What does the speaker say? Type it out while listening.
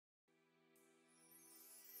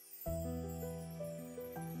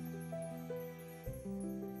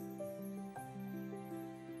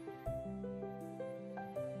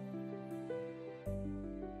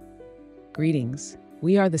Greetings.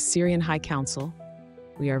 We are the Sirian High Council.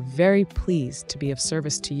 We are very pleased to be of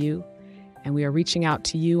service to you, and we are reaching out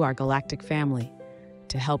to you, our galactic family,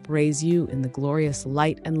 to help raise you in the glorious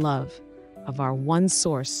light and love of our one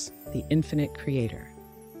source, the infinite creator.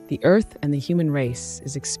 The Earth and the human race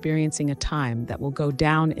is experiencing a time that will go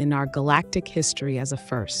down in our galactic history as a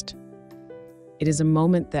first. It is a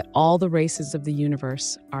moment that all the races of the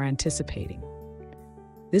universe are anticipating.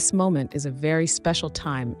 This moment is a very special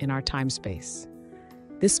time in our time-space.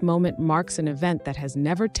 This moment marks an event that has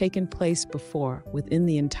never taken place before within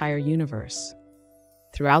the entire universe.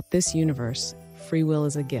 Throughout this universe, free will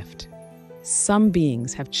is a gift. Some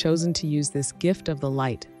beings have chosen to use this gift of the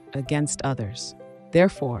light against others.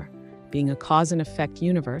 Therefore, being a cause and effect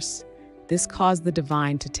universe, this caused the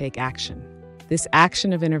divine to take action. This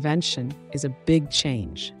action of intervention is a big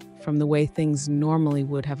change from the way things normally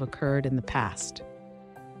would have occurred in the past.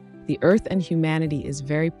 The Earth and humanity is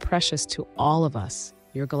very precious to all of us,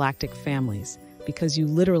 your galactic families, because you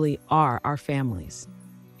literally are our families.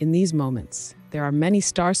 In these moments, there are many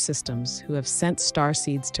star systems who have sent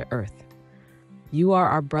starseeds to Earth. You are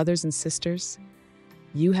our brothers and sisters.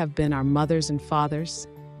 You have been our mothers and fathers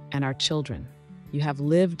and our children. You have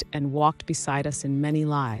lived and walked beside us in many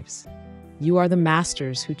lives. You are the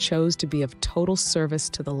masters who chose to be of total service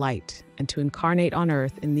to the light and to incarnate on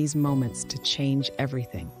Earth in these moments to change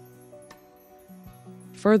everything.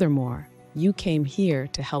 Furthermore, you came here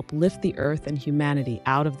to help lift the Earth and humanity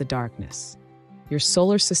out of the darkness. Your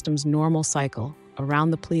solar system's normal cycle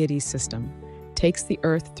around the Pleiades system takes the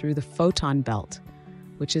Earth through the photon belt,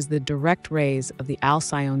 which is the direct rays of the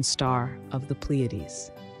Alcyone star of the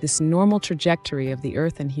Pleiades. This normal trajectory of the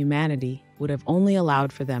Earth and humanity would have only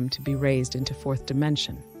allowed for them to be raised into fourth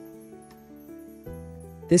dimension.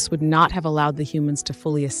 This would not have allowed the humans to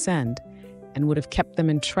fully ascend and would have kept them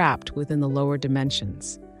entrapped within the lower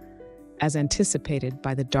dimensions, as anticipated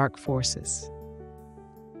by the dark forces.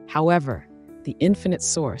 However, the infinite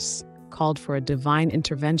source called for a divine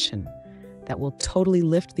intervention that will totally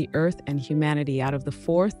lift the Earth and humanity out of the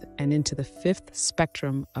fourth and into the fifth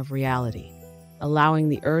spectrum of reality, allowing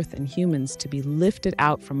the Earth and humans to be lifted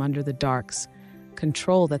out from under the dark's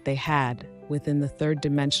control that they had within the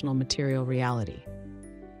third-dimensional material reality.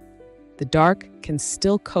 The dark can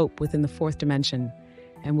still cope within the fourth dimension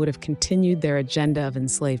and would have continued their agenda of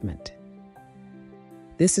enslavement.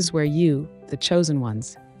 This is where you, the chosen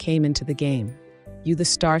ones, came into the game. You, the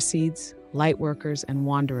Starseeds, Lightworkers, and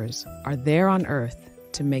Wanderers, are there on Earth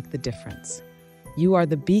to make the difference. You are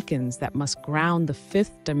the beacons that must ground the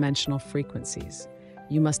fifth dimensional frequencies.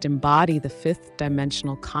 You must embody the fifth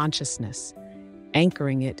dimensional consciousness,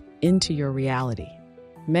 anchoring it into your reality.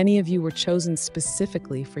 Many of you were chosen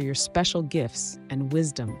specifically for your special gifts and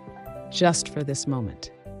wisdom, just for this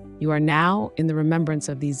moment. You are now in the remembrance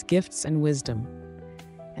of these gifts and wisdom,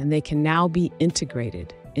 and they can now be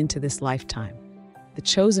integrated into this lifetime. The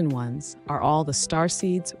chosen ones are all the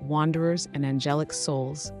starseeds, wanderers, and angelic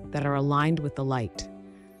souls that are aligned with the light.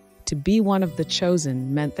 To be one of the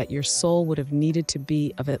chosen meant that your soul would have needed to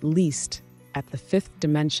be of at least at the fifth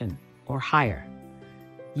dimension or higher.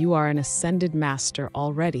 You are an ascended master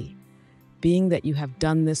already, being that you have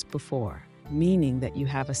done this before, meaning that you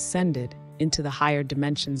have ascended into the higher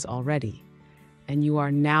dimensions already, and you are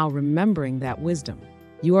now remembering that wisdom.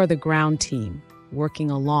 You are the ground team, working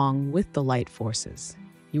along with the light forces.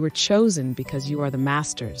 You were chosen because you are the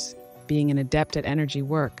masters, being an adept at energy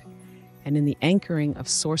work, and in the anchoring of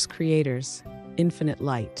Source Creator's infinite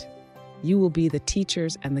light. You will be the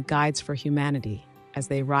teachers and the guides for humanity as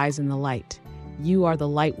they rise in the light. You are the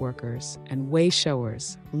Lightworkers and way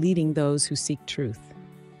showers, leading those who seek truth.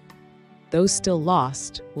 Those still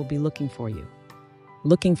lost will be looking for you,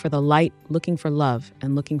 looking for the light, looking for love,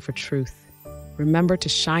 and looking for truth. Remember to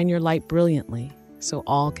shine your light brilliantly so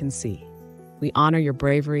all can see. We honor your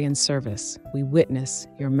bravery and service. We witness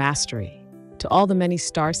your mastery. To all the many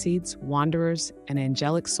starseeds, wanderers, and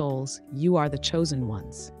angelic souls, you are the chosen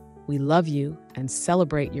ones. We love you and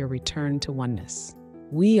celebrate your return to oneness.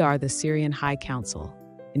 We are the Sirian High Council.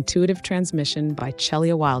 Intuitive transmission by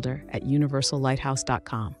Chelia Wilder at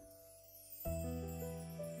universallighthouse.com.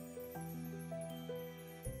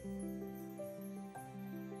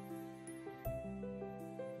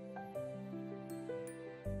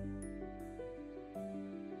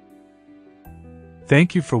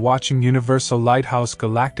 Thank you for watching Universal Lighthouse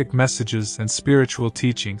Galactic Messages and Spiritual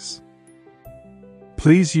Teachings.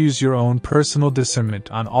 Please use your own personal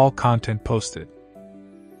discernment on all content posted.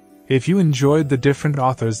 If you enjoyed the different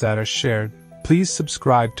authors that are shared, please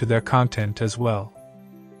subscribe to their content as well.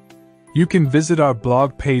 You can visit our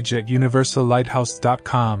blog page at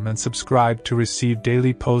universallighthouse.com and subscribe to receive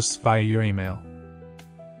daily posts via your email.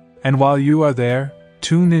 And while you are there,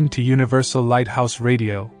 tune in to Universal Lighthouse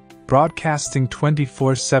Radio, broadcasting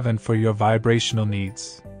 24/7 for your vibrational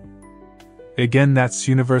needs. Again, that's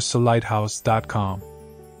universallighthouse.com.